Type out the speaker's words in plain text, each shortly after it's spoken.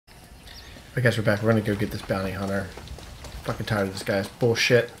I guess we're back. We're gonna go get this bounty hunter. Fucking tired of this guy's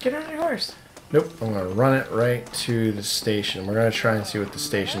bullshit. Get on your horse. Nope. I'm gonna run it right to the station. We're gonna try and see what the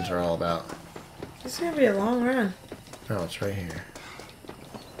stations are all about. This is gonna be a long run. No, it's right here.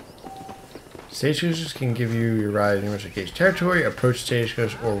 Stagecoaches can give you your ride in English engaged territory. Approach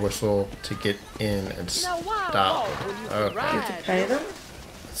stagecoach or whistle to get in and stop. Okay. You have to pay them?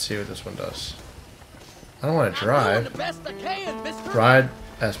 Let's see what this one does. I don't want to drive. Ride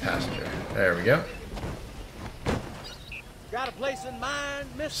as passenger. There we go. Got a place in mind,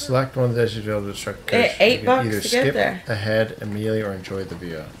 mister? Select one of the stations available to instruct the coach. $8 You can either to skip get there. ahead immediately or enjoy the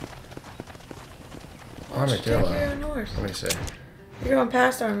view. Armadillo. Take your horse. Let me see. You're going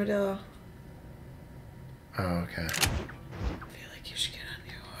past Armadillo. Oh, okay. I feel like you should get on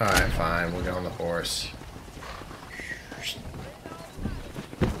your horse. Alright, fine. We'll get on the horse.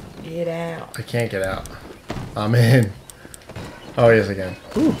 Get out. I can't get out. I'm in. Oh, yes, I can.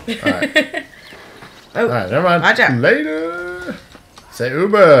 Ooh. Alright. Oh, Alright, never mind. watch out. Later. Say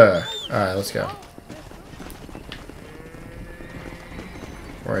Uber. Alright, let's go.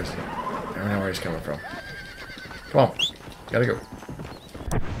 Where is he? I don't know where he's coming from. Come on. Gotta go.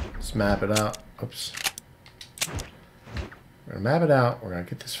 Let's map it out. Oops. We're gonna map it out. We're gonna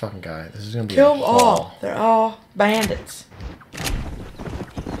get this fucking guy. This is gonna be Kill a them haul. all. They're all bandits.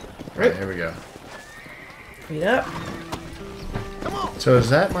 Alright, here we go. Beat up. So is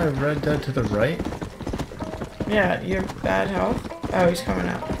that my red dead to the right? Yeah, you're bad health. Oh, he's coming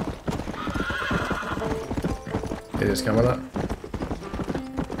out. It is coming up?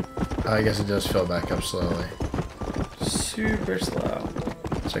 I guess it does fill back up slowly. Super slow.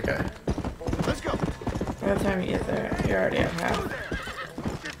 It's okay. Let's go. By the time you get there, you already have half.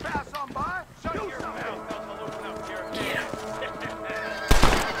 Just pass on by. Shut your mouth.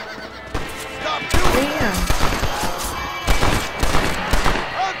 Stop doing it. Damn.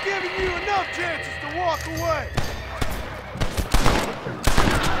 I've given you enough chances to walk away.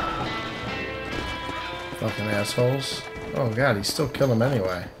 Fucking assholes. Oh god, he still killed him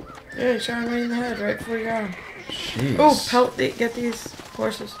anyway. Yeah, you shot him right in the head right before you got him. Jeez. Oh, get these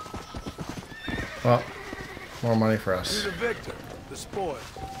horses. Well, more money for You're us. the victor, the spoil.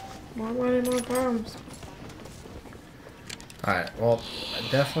 More money, more problems. Alright, well, I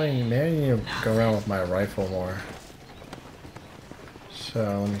definitely maybe need to go around with my rifle more.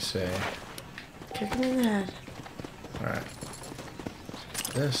 So, let me see. Kick him in the head. Alright.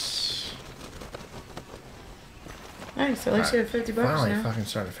 This. Nice, at least you have 50 bucks Finally now. fucking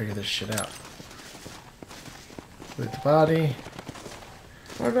starting to figure this shit out. With the body.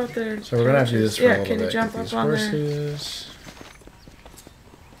 What about their So we're gonna have to do this for a yeah, little can bit. you jump Get up these on there? horses.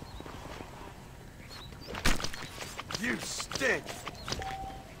 You stink.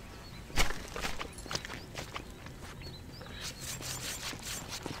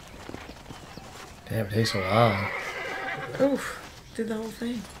 Damn, it takes a while. Oof, did the whole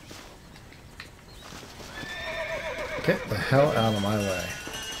thing. Get the hell out of my way.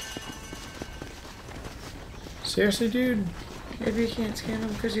 Seriously, dude? Maybe you can't scan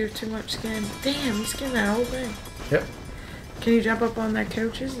them because you have too much skin. Damn, you scanned that whole thing. Yep. Can you jump up on their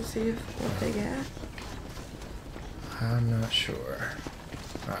coaches and see what they got? I'm not sure.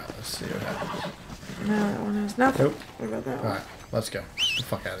 Alright, let's see what happens. No, that one has nothing. Nope. What about that one? Alright, let's go. Get the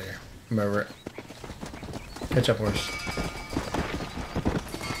fuck out of here. I'm over it. Catch up, horse.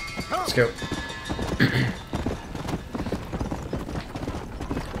 Let's go.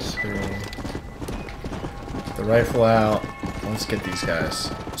 Get the rifle out. Let's get these guys.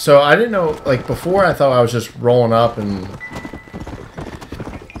 So I didn't know, like before I thought I was just rolling up and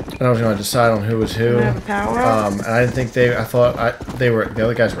I was going to decide on who was who. They have a power up? And I didn't think I thought the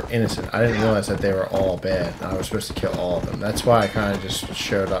other guys were innocent. I didn't realize that they were all bad. And I was supposed to kill all of them. That's why I kind of just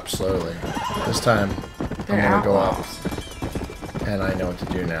showed up slowly. This time They're I'm going to go up. outlaws. And I know what to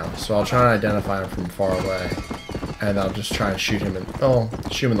do now. So I'll try and identify him from far away. And I'll just try and shoot him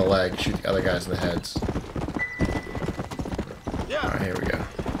shoot him in the leg, shoot the other guys in the heads. Alright, here we go.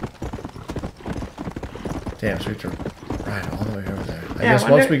 Damn, so we have to ride all the way over there. I guess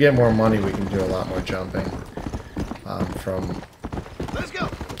once we get more money, we can do a lot more jumping from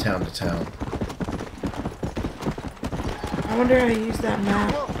town to town. I wonder how you use that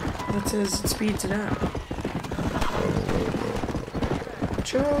map that says it speeds it up.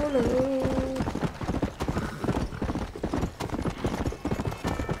 Cholo.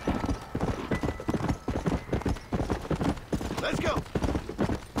 Let's go.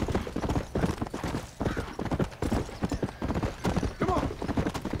 Come on.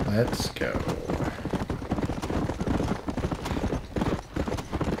 Let's go.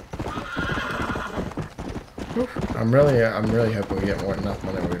 I'm really hoping we get enough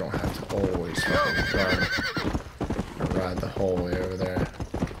money where we don't have to always fucking run or ride the whole way over there.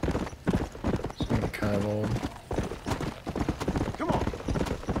 It's getting kind of old. Come on.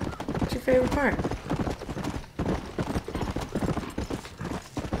 What's your favorite part?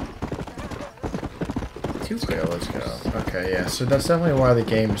 Let's go, let's go. Okay, yeah, so that's definitely why the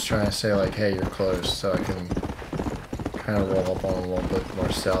game is trying to say, like, hey, you're close, so I can kind of roll up on a little bit more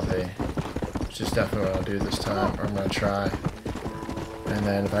stealthy. Which is definitely what I'll do this time, or I'm going to try. And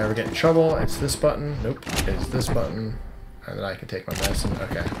then if I ever get in trouble, it's this button. Nope, it's this button. And then I can take my medicine.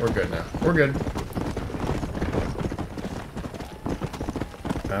 Okay, we're good now. We're good.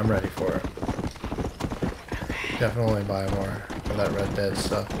 I'm ready for it. Definitely buy more of that Red Dead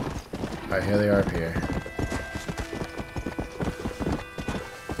stuff. Alright, here they are up here.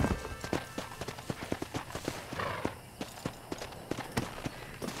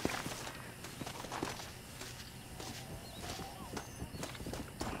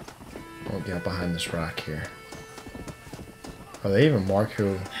 We'll get behind this rock here. Oh, they even mark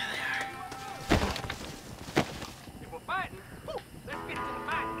who.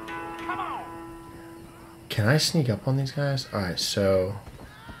 Can I sneak up on these guys? Alright, so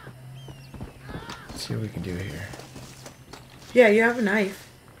let's see what we can do here. Yeah, you have a knife.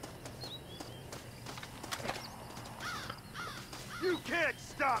 You can't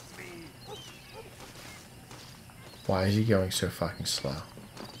stop me. Why is he going so fucking slow?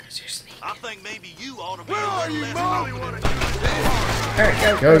 Because you're sneaking. I think maybe you ought to be Where a are little you, less Molly? confident. Alright,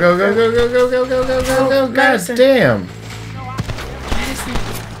 go. Go, go, go, go, go, go, go, go, go, go, go, God medicine. damn! Medicine.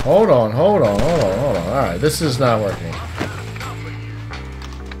 Hold on, hold on, hold on, hold on. Alright, this is not working. Watch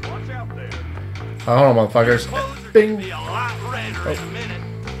out there. Oh, hold on, motherfuckers. Bing! Be a lot redder in a minute.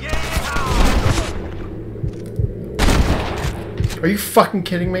 Are you fucking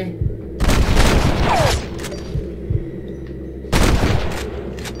kidding me?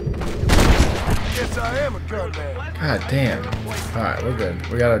 Yes, I am a gunman. God damn. Alright, we're good.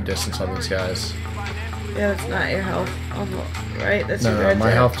 We got our distance on these guys. Yeah, that's not your health. Right? That's your No, red my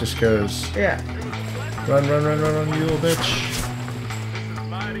tag. health just goes. Yeah. Run, run, run, run, run, you little bitch.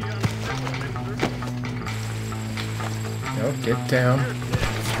 Nope, get down.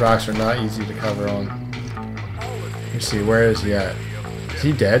 These rocks are not easy to cover on. Let me see, where is he at? Is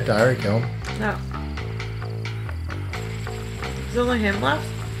he dead? Did I already kill him? No. Is only him left?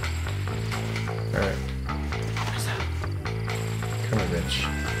 Alright. Come here, bitch.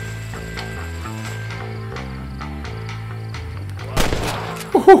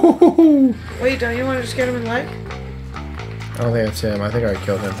 Wait, don't you want to just get him in the leg? I don't think that's him. I think I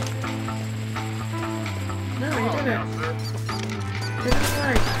killed him. No, you didn't. Get him in the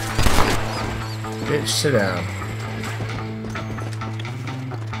leg. Bitch, sit down.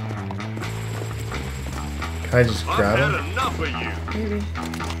 Can I just grab I've him? had enough of you. Maybe.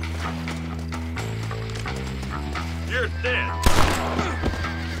 You're dead.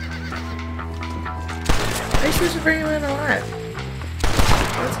 Are you supposed to bring him in alive?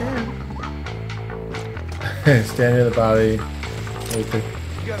 That's him. Stand near the body. Wait the...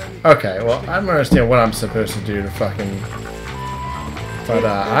 Okay, well, I don't understand what I'm supposed to do to fucking... But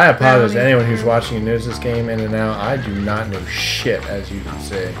I apologize to anyone who's watching and knows this game in and out. I do not know shit, as you can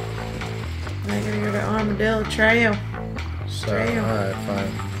see. I'm gonna go to Armadillo Trail. So, Damn. alright,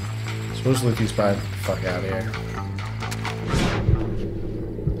 fine. Supposed to let these by the fuck out of here.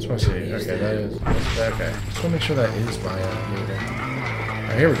 Just want to see. Okay, that is... Okay. Just want to make sure that is my meter.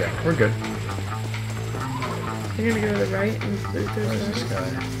 Alright, here we go. We're good. You're gonna go to the right and loot those Where's this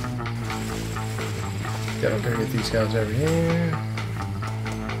guys. guy? Yep, I'm gonna get these guys over here.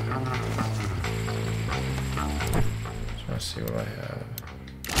 Just want to see what I have.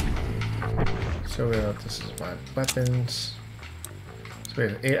 So we have, this is my weapons. So we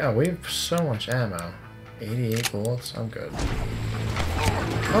have 8, oh, we have so much ammo. 88 bullets, I'm good.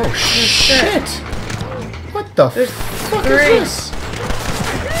 Oh shit! What the fuck is this?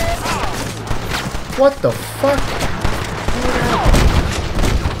 What the fuck?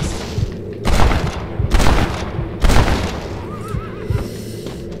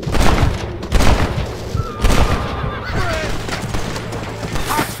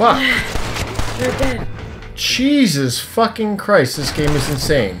 Fuck. They're dead. Jesus fucking Christ, this game is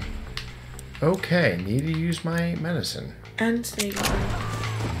insane. Okay, need to use my medicine. And stay going.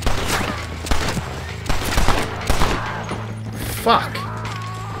 Fuck.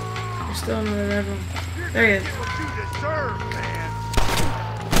 You're still in the red one. There he is. What you deserve, man.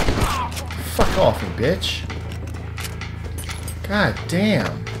 Fuck off, you bitch. God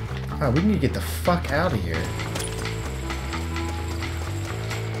damn. Wow, we need to get the fuck out of here.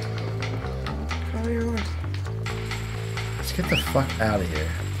 Follow your horse. Let's get the fuck out of here.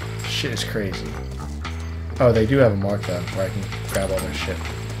 Shit is crazy. Oh, they do have a mark though, where I can grab all their shit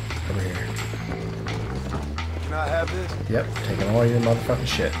over here. Can I have this? Yep, taking all your motherfucking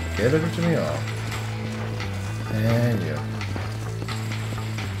shit. Give it to me all. And you.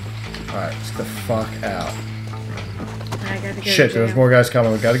 Alright, let's get the fuck out. I gotta go. Shit, there's more guys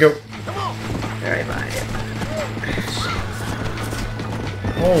coming. We gotta go. Alright, bye.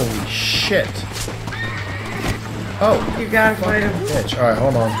 Holy shit. Oh, You gotta fight him. bitch. Alright,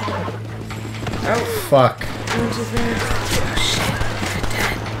 hold on. Oh, Fuck. one's just there.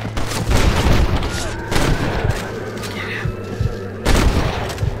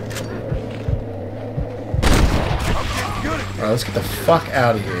 Oh shit, Alright, let's get the fuck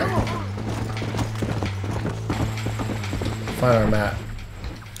out of here. Find our map.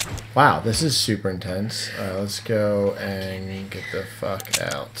 Wow, this is super intense. Alright, let's go and get the fuck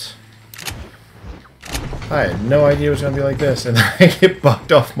out. I had no idea it was going to be like this, and I get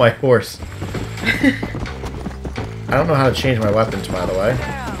bucked off my horse. I don't know how to change my weapons, by the way.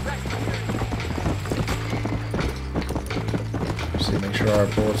 See, make sure our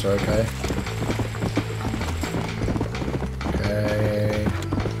bullets are okay. Okay.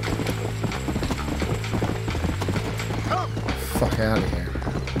 Fuck out of here.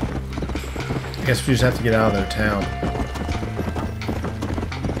 I guess we just have to get out of their town.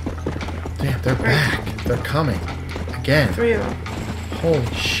 Damn, they're back. They're coming. Again. 3 of them. Holy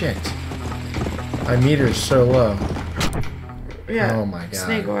shit. My meter is so low. Yeah. Oh my god.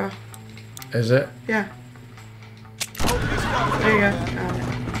 Snake oil. Is it? Yeah. There you go. Got it.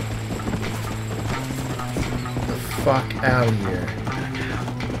 The fuck out of here.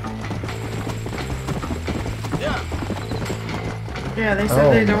 Yeah, they said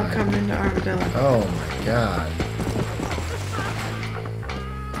Oh they don't my- come into Armadillo. Oh my god.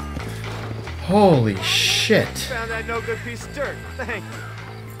 Holy shit. Found that no good piece of dirt. Thank you.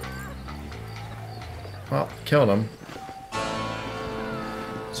 Well, killed him.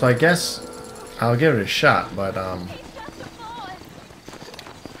 So I guess I'll give it a shot, but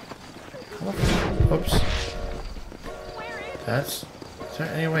oops. Is there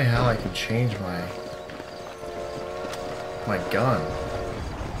any way how I can change my gun?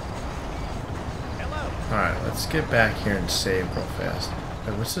 Alright, let's get back here and save real fast.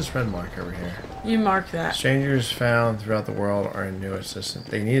 Wait, what's this red mark over here? You mark that. Strangers found throughout the world are in new assistance.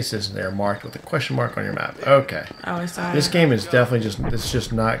 They need assistance. They are marked with a question mark on your map. Okay. Oh, I saw This it. game is definitely it's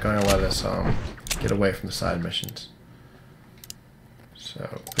just not going to let us get away from the side missions. So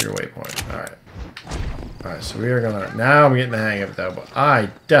clear waypoint. Alright, so we are gonna now I'm getting the hang of it though, but I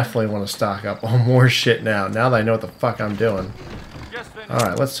definitely want to stock up on more shit now that I know what the fuck I'm doing.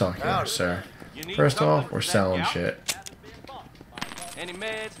 Alright, let's talk here, sir. First off, we're selling shit. Any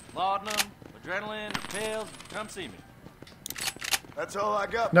meds, laudanum, adrenaline, pills, come see me. That's all I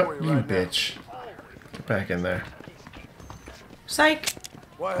got Nope, for you you right bitch. Get back in there. Psych. now.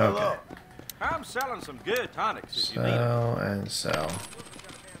 Why, hello. Okay. I'm selling some good tonics if you need 'em. Sell and sell.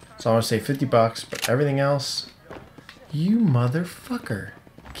 So I want to say 50 bucks, but everything else, you motherfucker,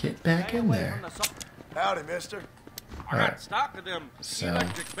 get back in there. Howdy, mister. I Alright. got stock of them Sell.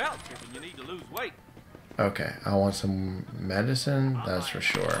 electric belts if you need to lose weight. Okay, I want some medicine, that's for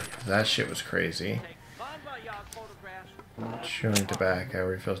sure. That shit was crazy. Chewing tobacco,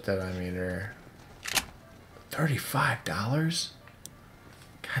 refills dead-eye meter. $35?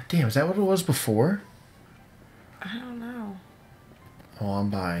 God damn, is that what it was before? I don't know. Oh, I'm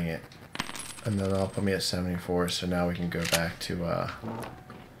buying it. And then they'll put me at 74, so now we can go back to,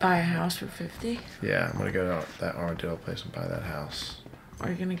 Buy a house for 50? yeah, I'm gonna go to that Armadillo place and buy that house. Or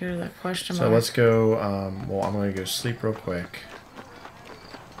are you gonna go to that question mark? So let's go, well, I'm gonna go sleep real quick.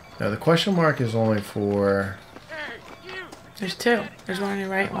 Now, the question mark is only for... There's 2. There's one on your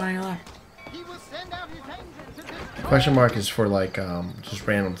right, one on your left. The question mark is for, like, just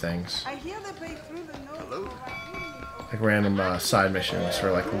random things. Like random side missions,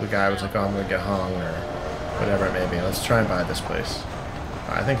 or like the guy was like, oh, I'm gonna get hung, or whatever it may be. Let's try and buy this place.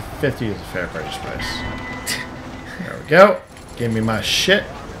 I think 50 is a fair purchase price. There we go. Give me my shit.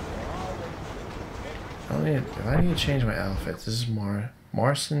 If I need to change my outfits, this is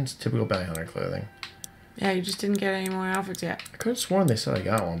Marston's typical bounty hunter clothing. Yeah, you just didn't get any more outfits yet. I could have sworn they said I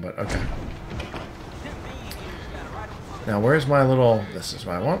got one, but okay. Now, where's my little... This is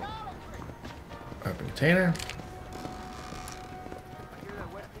what I want. Open container.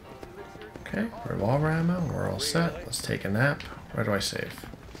 Okay, revolver ammo. We're all set. Let's take a nap. Where do I save?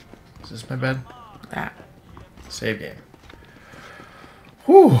 Is this my bed? That. Save game.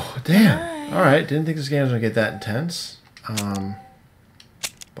 Whew, damn. Alright, didn't think this game was going to get that intense.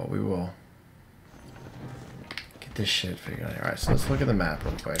 But we will. Get Get this shit figured out. Alright, so let's look at the map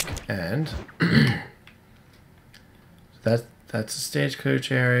real quick. And that's the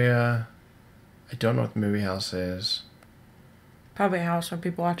stagecoach area. I don't know what the movie house is. Probably a house where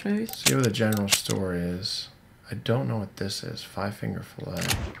people watch movies. See where the general store is. I don't know what this is. 5-finger fillet.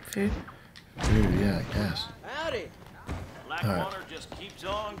 Food. Food, yeah, I guess. Howdy. Black All right. water just keeps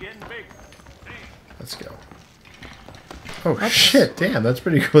on getting bigger. Let's go. Oh shit! Damn, that's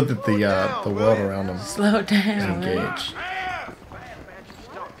pretty good that the world around them Slow it is down. man. engaged.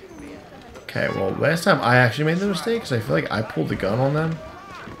 Okay, well, last time I actually made the mistake because I feel like I pulled the gun on them.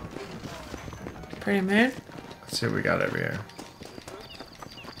 Pretty moon. Let's see what we got over here.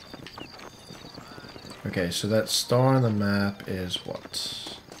 Okay, so that star on the map is what?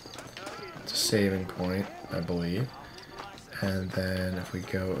 It's a saving point, I believe. And then if we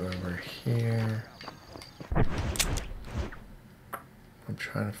go over here, I'm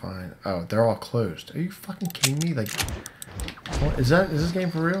trying to find. Oh, they're all closed. Are you fucking kidding me? Like, what, is this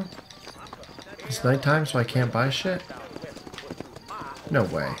game for real? It's nighttime, so I can't buy shit? No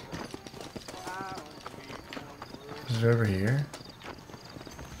way. Is it over here?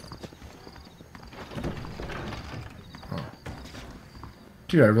 Oh.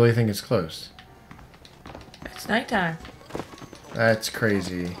 Dude, I really think it's closed. It's nighttime. That's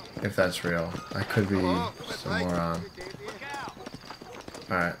crazy, if that's real. I could be some moron.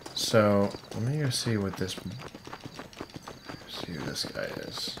 Alright, so let me go see what this... See who this guy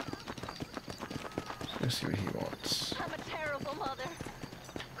is. Let's see what he wants. I'm a terrible mother.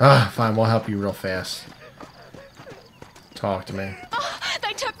 Ah, fine, we'll help you real fast. Talk to me. Oh,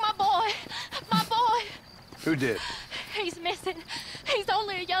 they took my boy. My boy. Who did? He's missing. He's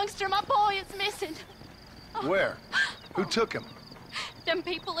only a youngster. My boy is missing. Where? Who took him? Them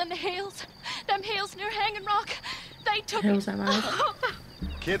people in the hills. Them hills near Hanging Rock. They took Hills, him. am I?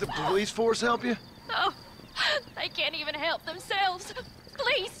 Can't the police force help you? Oh, they can't even help themselves.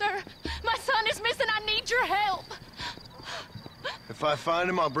 Please, sir. My son is missing. I need your help. If I find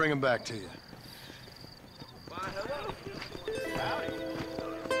him, I'll bring him back to you.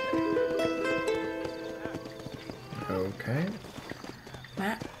 Okay.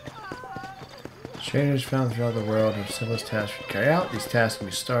 Map. Strangers found throughout the world have simplest tasks to carry out. These tasks can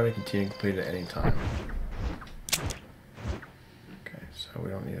be started, continued, and completed at any time. Okay, so we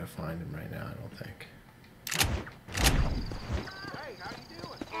don't need to find him right now, I don't think.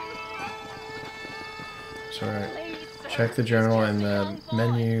 So Please, sir. check the journal and the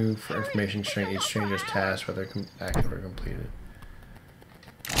menu for information showing each stranger's task, whether active or completed.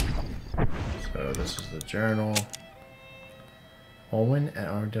 So this is the journal. Owen at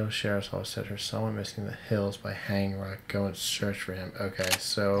Armadale Sheriff's Hall said her son went missing in the hills by Hanging Rock. Go and search for him. Okay,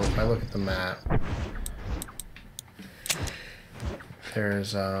 so if I look at the map,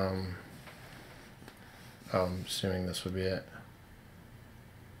 there's oh, I'm assuming this would be it.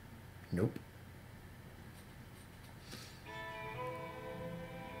 Nope.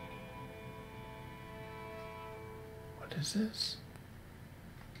 What is this?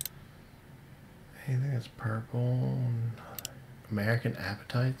 Anything that's purple? American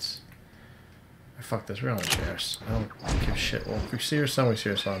Appetites? I fuck this, we're on shares. I don't give a shit. Well, if we see your son, we see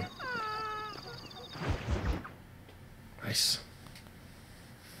your son. Nice.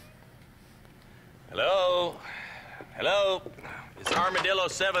 Hello? Hello? Is Armadillo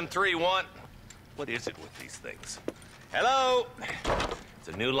 731? What is it with these things? Hello? It's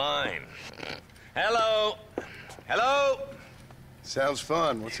a new line. Hello? Hello? Sounds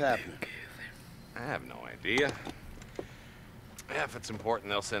fun. What's happening? I have no idea. Yeah, if it's important,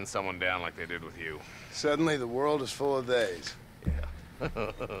 they'll send someone down like they did with you. Suddenly, the world is full of days.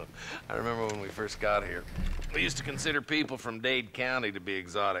 Yeah. I remember when we first got here. We used to consider people from Dade County to be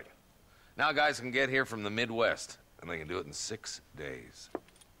exotic. Now guys can get here from the Midwest, and they can do it in 6 days.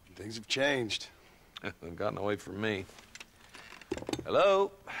 Things have changed. They've gotten away from me.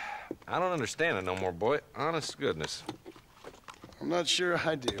 Hello? I don't understand it no more, boy. Honest to goodness. I'm not sure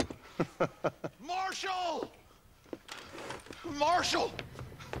I do. Marshall! Marshall!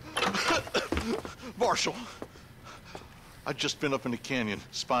 Marshall! I just been up in the canyon,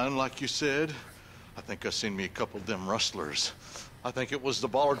 spying like you said. I think I seen me a couple of them rustlers. I think it was the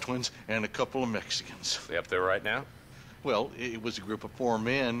Ballard twins and a couple of Mexicans. They up there right now? Well, it was a group of 4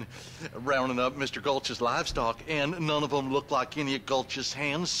 men rounding up Mr. Gulch's livestock, and none of them looked like any of Gulch's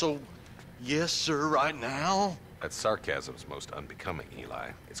hands, so yes, sir, right now. That sarcasm's most unbecoming, Eli.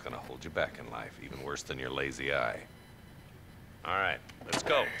 It's gonna hold you back in life, even worse than your lazy eye. All right, let's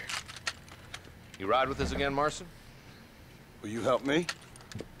go. You ride with us again, Marson? Will you help me?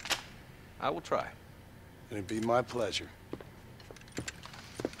 I will try. It'd be my pleasure.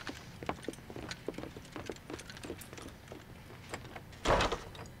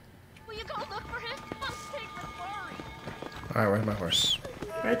 Alright, where's my horse?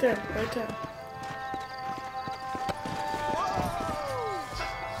 Right there, right there.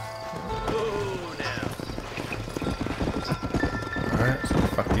 Alright, so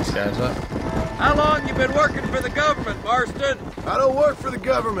fuck these guys up. How long you been working for the government, Marston? I don't work for the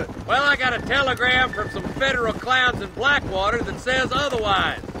government. Well, I got a telegram from some federal clowns in Blackwater that says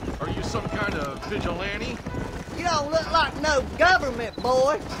otherwise. Are you some kind of vigilante? You don't look like no government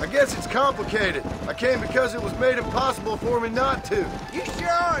boy. I guess it's complicated. I came because it was made impossible for me not to. You sure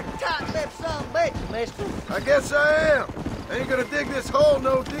are a tight-lipped son of a bitch, mister. I guess I am. I ain't gonna dig this hole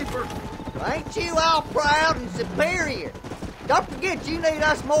no deeper. Ain't you all proud and superior? Don't forget you need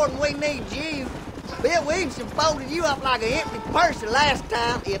us more than we need you. Bill Williamson folded you up like an empty purse the last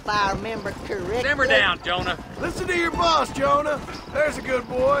time, if I remember correctly. Simmer down, Jonah. Listen to your boss, Jonah. There's a good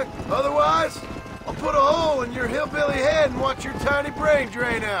boy. Otherwise, I'll put a hole in your hillbilly head and watch your tiny brain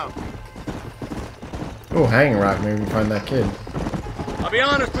drain out. Oh, hanging rock. Maybe we can find that kid. I'll be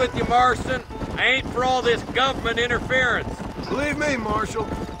honest with you, Marston. I ain't for all this government interference. Believe me, Marshal,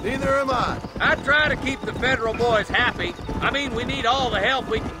 neither am I. I try to keep the federal boys happy. I mean, we need all the help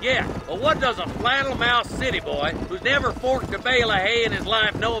we can get. But what does a flannel-mouthed city boy who's never forked a bale of hay in his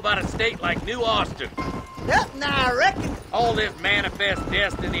life know about a state like New Austin? Nothing, I reckon. All this manifest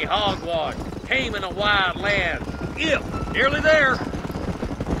destiny hogwash, taming a wild land. Yep, nearly there.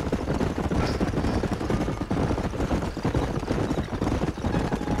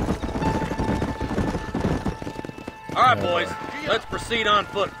 All right, boys, let's proceed on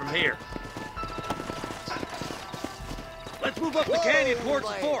foot from here. Let's move up the canyon towards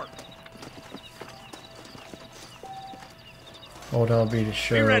the fort. Hold on, be to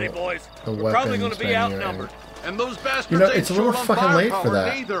show Be ready, boys. the We're probably going weapons to be menu. outnumbered. And those bastards You know, ain't it's a little short on fucking late firepower for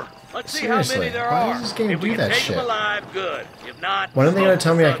that. neither. Let's see Seriously, how many there why are. does this game if we do can that take shit? them alive, good. If not, When are they going to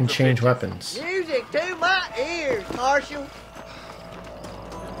tell me I sons can of change bitches. weapons? Music to my ears, Marshal.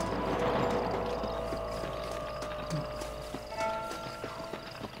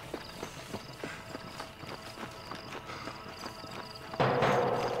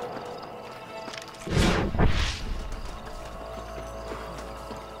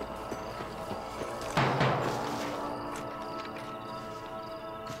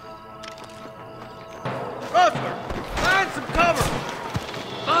 Rustler, find some cover.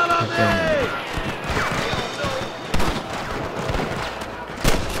 Follow me.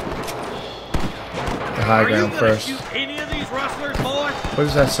 The high Are you ground gonna first. shoot any of these rustlers, boy? What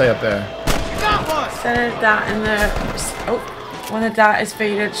does that say up there? You got one. Set a dot in the... Oh. When the dot is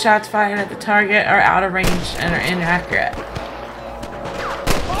faded, shots fired at the target are out of range and are inaccurate. You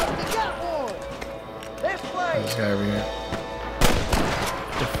got one. This way. This guy over here.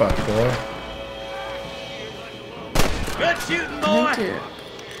 The fuck, boy? Good shooting, Me boy. too.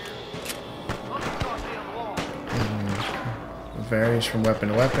 It varies from weapon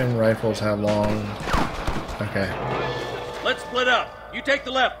to weapon. Rifles have long... Okay. Let's split up. You take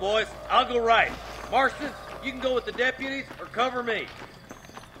the left, boys. I'll go right. Marston, you can go with the deputies or cover me.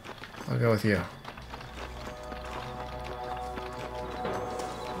 I'll go with you.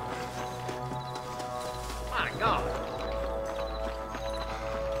 My God.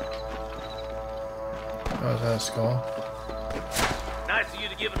 Oh, is that a skull? Nice of you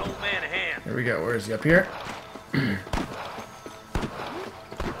to give an old man a hand. Here we go. Where is he? Up here?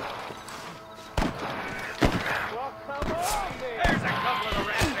 There's a couple of the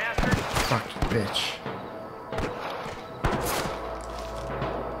rat bastards. Fuck you, bitch.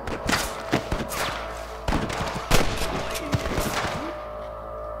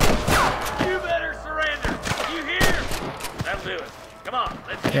 You better surrender. You hear? That'll do it. Come on,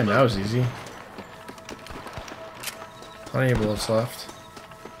 let's get Damn, that moving. was easy. Plenty of bullets left.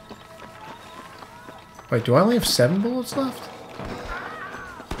 Wait, do I only have 7 bullets left?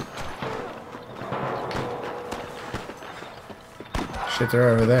 Shit, they're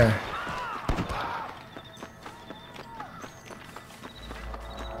over there.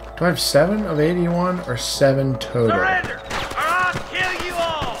 Do I have 7 of 81 or 7 total? Surrender, or I'll kill you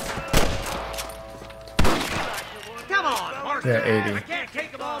all. Come on, Marston. Yeah, 80. I can't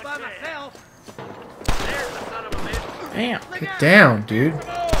take them all by myself. There's the son of a bitch. Damn. Get down, dude. Come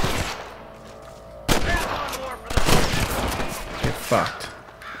on. There's one more for the... Get fucked.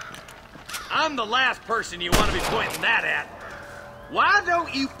 I'm the last person you want to be pointing that at. Why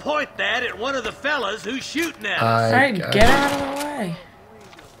don't you point that at one of the fellas who's shooting at us? Alright, get out of the way.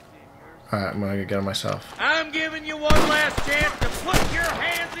 Alright, I'm gonna get on myself. I'm giving you one last chance to put your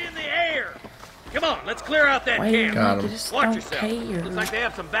hands in the air. Come on, let's clear out that Wait a camp. Got minute, him. you just Watch don't yourself. care. Looks like they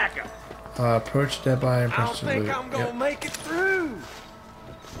have some backup. Approach dead body and I don't press the think loot. I'm gonna Yep. make it through.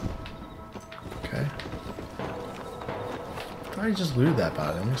 Okay. thought you just looted that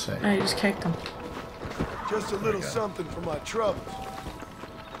body. Let me see. I just kicked him. Just a little something for my troubles.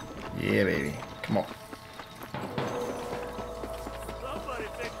 Yeah, baby. Come on. Somebody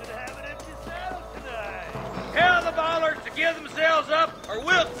fixing to have an empty saddle tonight. Tell the ballers to give themselves up, or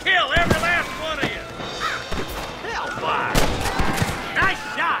we'll kill every last one of you. Hellfire! Nice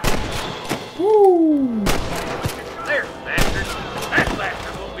shot! Woo! There's bastard. That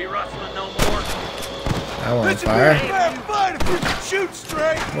bastard won't be rustling no more. I want This would be fire. a fair fight if we could shoot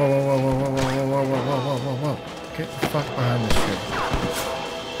straight. Whoa, whoa, whoa, whoa, whoa, whoa, whoa, whoa, whoa, whoa, whoa, whoa. Get the fuck behind this tree.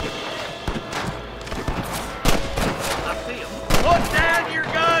 I see him. Put down your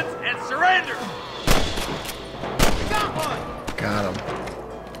guns and surrender. We got one. Got him.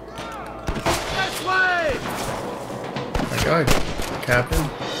 This way. My God, Captain.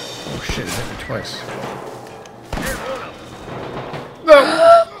 Oh shit, it hit me twice. Here's one of them. No!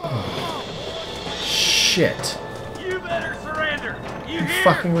 Oh. Shit. You better surrender. You You hear?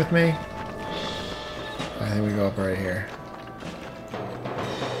 fucking with me? I think we go up right here.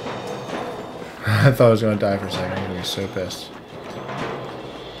 I thought I was gonna die for a second. I'm gonna be so pissed.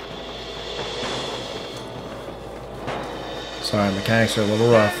 Sorry, mechanics are a little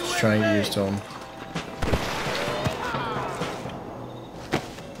rough. Just trying to get used to them.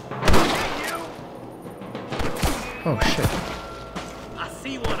 Oh shit. I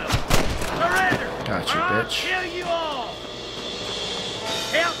see one of them. Surrender. Got you, or I'll bitch. kill you all.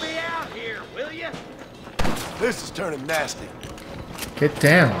 Help me out here, will you? This is turning nasty. Get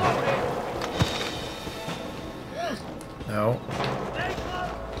down. No.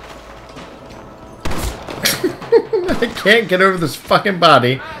 I can't get over this fucking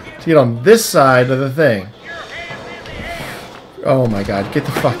body to get on this side of the thing. Your hands in the air. Oh my god, get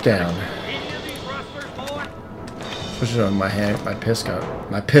the fuck down. Any of these rustlers, boy? Push it on my hand, my piss gun.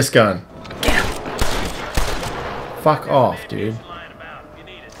 My piss gun. Fuck off, dude. Lying about if you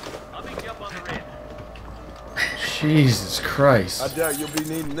need it. I'll meet you up on the ridge. Jesus I Christ. doubt you'll be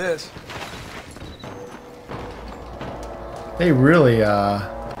needing this. They really,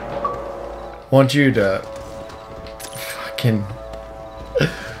 want you to fucking...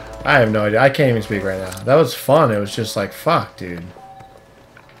 I have no idea. I can't even speak right now. That was fun. It was just like, fuck, dude.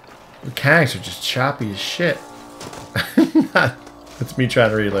 Mechanics are just choppy as shit. It's me trying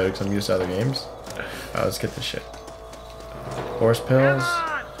to reload because I'm used to other games. Alright, let's get this shit. Horse pills.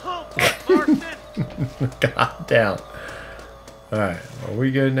 God damn. Alright, are we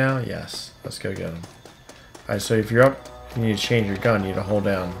good now? Yes. Let's go get them. Alright, so if you're up, you need to change your gun. You need to hold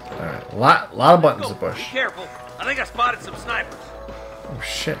down. Alright, lot of buttons to Be push. careful. I think I spotted some snipers. Oh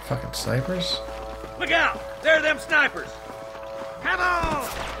shit, fucking snipers? Look out! There them snipers! Come on!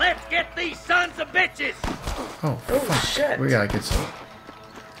 Let's get these sons of bitches! Oh, Oh, fuck. shit. We gotta get some.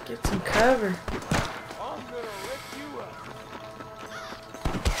 Get some cover.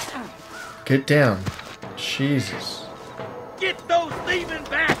 Get down. Jesus. Get those thieving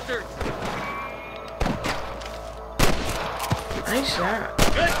bastards! Nice shot.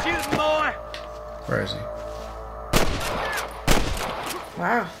 Good shooting, boy! Where is he?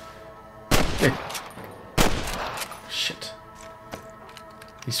 Wow. Hey. Shit.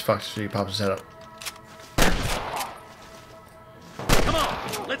 He's fucked, so he pops his head up. Come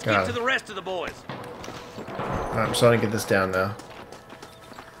on, let's Got get him. to the rest of the boys. Alright, I'm starting to get this down now.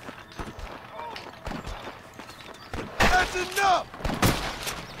 That's enough!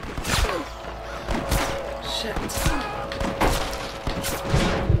 Shit.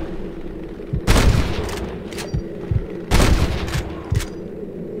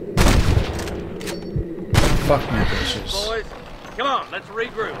 Fuck you, bitches. Boys, come on, let's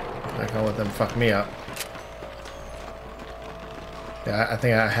regroup. Not gonna let them fuck me up. Yeah, I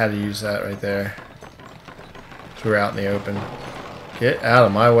think I had to use that right there. So we're out in the open. Get out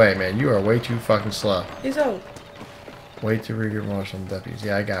of my way, man. You are way too fucking slow. He's old. Wait to regroup marshal and deputies.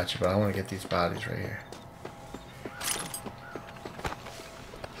 Yeah, I got you, but I want to get these bodies right here.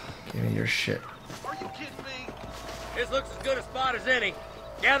 Give me your shit. Are you kidding me? This looks as good a spot as any.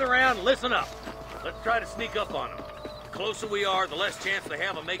 Gather around and listen up. Let's try to sneak up on them. The closer we are, the less chance they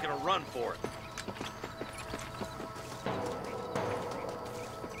have of making a run for it.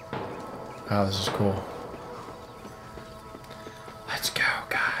 Wow, this is cool. Let's go,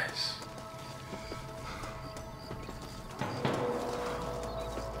 guys.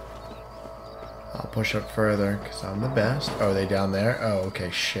 I'll push up further because I'm the best. Oh, are they down there? Oh, okay,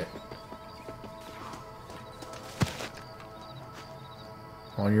 shit.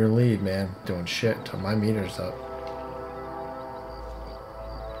 On your lead, man. Doing shit till my meter's up.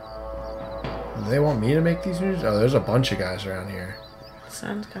 Do they want me to make these moves? Oh, there's a bunch of guys around here.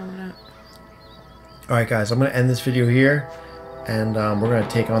 Sun's coming up. Alright guys, I'm going to end this video here. and we're going to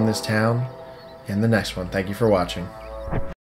take on this town in the next one. Thank you for watching.